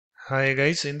Hi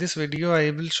guys, in this video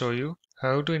I will show you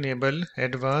how to enable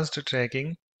advanced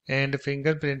tracking and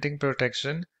fingerprinting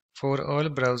protection for all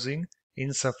browsing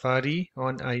in Safari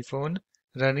on iPhone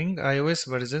running iOS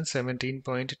version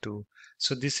 17.2.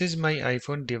 So this is my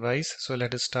iPhone device, so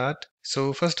let us start.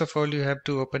 So first of all you have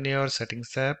to open your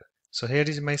settings app. So here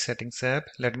is my settings app.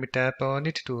 Let me tap on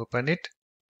it to open it.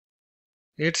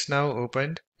 It's now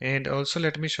opened, and also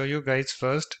let me show you guys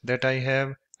first that I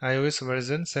have iOS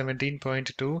version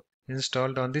 17.2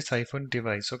 installed on this iPhone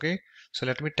device. Okay, so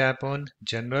let me tap on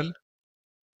General,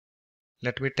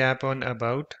 let me tap on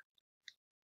About,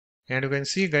 and you can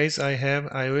see guys I have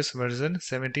iOS version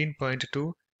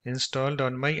 17.2 installed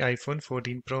on my iPhone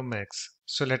 14 Pro Max.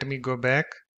 So let me go back,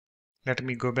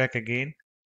 again.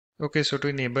 Okay, so to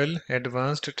enable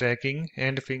advanced tracking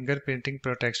and fingerprinting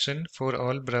protection for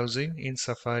all browsing in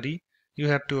Safari, you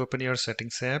have to open your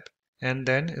settings app and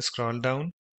then scroll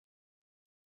down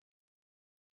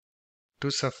to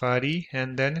Safari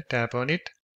and then tap on it,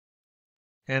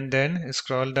 and then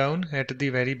scroll down at the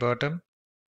very bottom,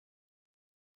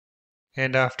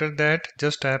 and after that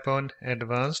just tap on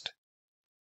Advanced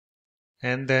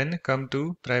and then come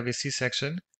to Privacy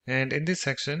section. And in this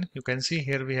section you can see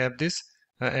here we have this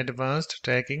advanced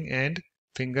tracking and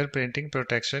fingerprinting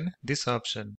protection, this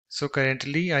option. So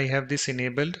currently I have this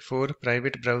enabled for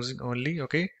private browsing only.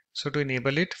 Okay, so to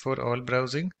enable it for all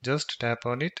browsing just tap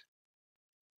on it,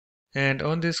 and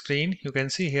on the screen you can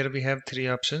see here we have three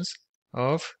options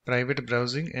of private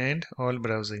browsing and all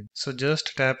browsing. So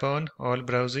just tap on all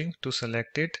browsing to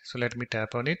select it. So let me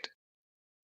tap on it.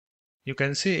 You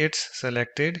can see it's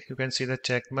selected. You can see the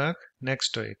check mark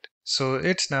next to it. So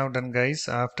it's now done guys.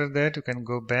 After that you can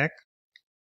go back,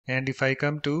 and if I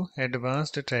come to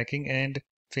advanced tracking and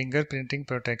fingerprinting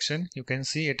protection, you can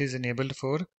see it is enabled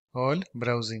for all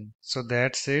browsing. So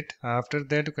that's it. After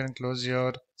that you can close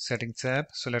your settings app.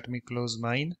 So let me close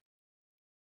mine.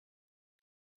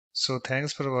 So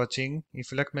thanks for watching.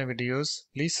 If you like my videos,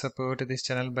 please support this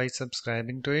channel by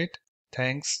subscribing to it.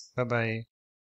 Thanks. Bye bye.